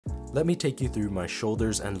Let me take you through my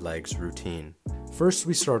shoulders and legs routine. First,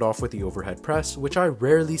 we start off with the overhead press, which I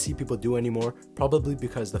rarely see people do anymore, probably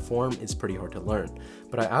because the form is pretty hard to learn,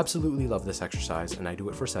 but I absolutely love this exercise and I do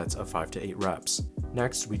it for sets of 5 to 8 reps.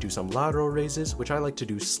 Next, we do some lateral raises, which I like to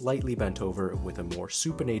do slightly bent over with a more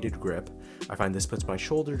supinated grip. I find this puts my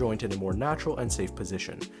shoulder joint in a more natural and safe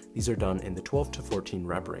position. These are done in the 12 to 14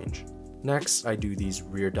 rep range. Next, I do these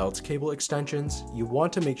rear delts cable extensions. You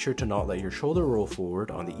want to make sure to not let your shoulder roll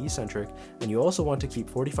forward on the eccentric, and you also want to keep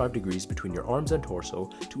 45 degrees between your arms and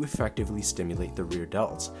torso to effectively stimulate the rear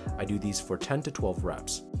delts. I do these for 10 to 12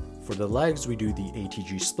 reps. For the legs, we do the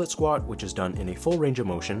ATG split squat, which is done in a full range of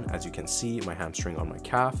motion. As you can see, my hamstring on my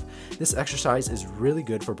calf. This exercise is really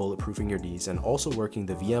good for bulletproofing your knees and also working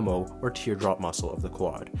the VMO or teardrop muscle of the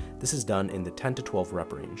quad. This is done in the 10 to 12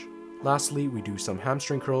 rep range. Lastly, we do some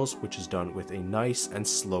hamstring curls, which is done with a nice and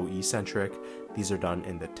slow eccentric. These are done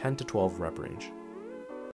in the 10 to 12 rep range.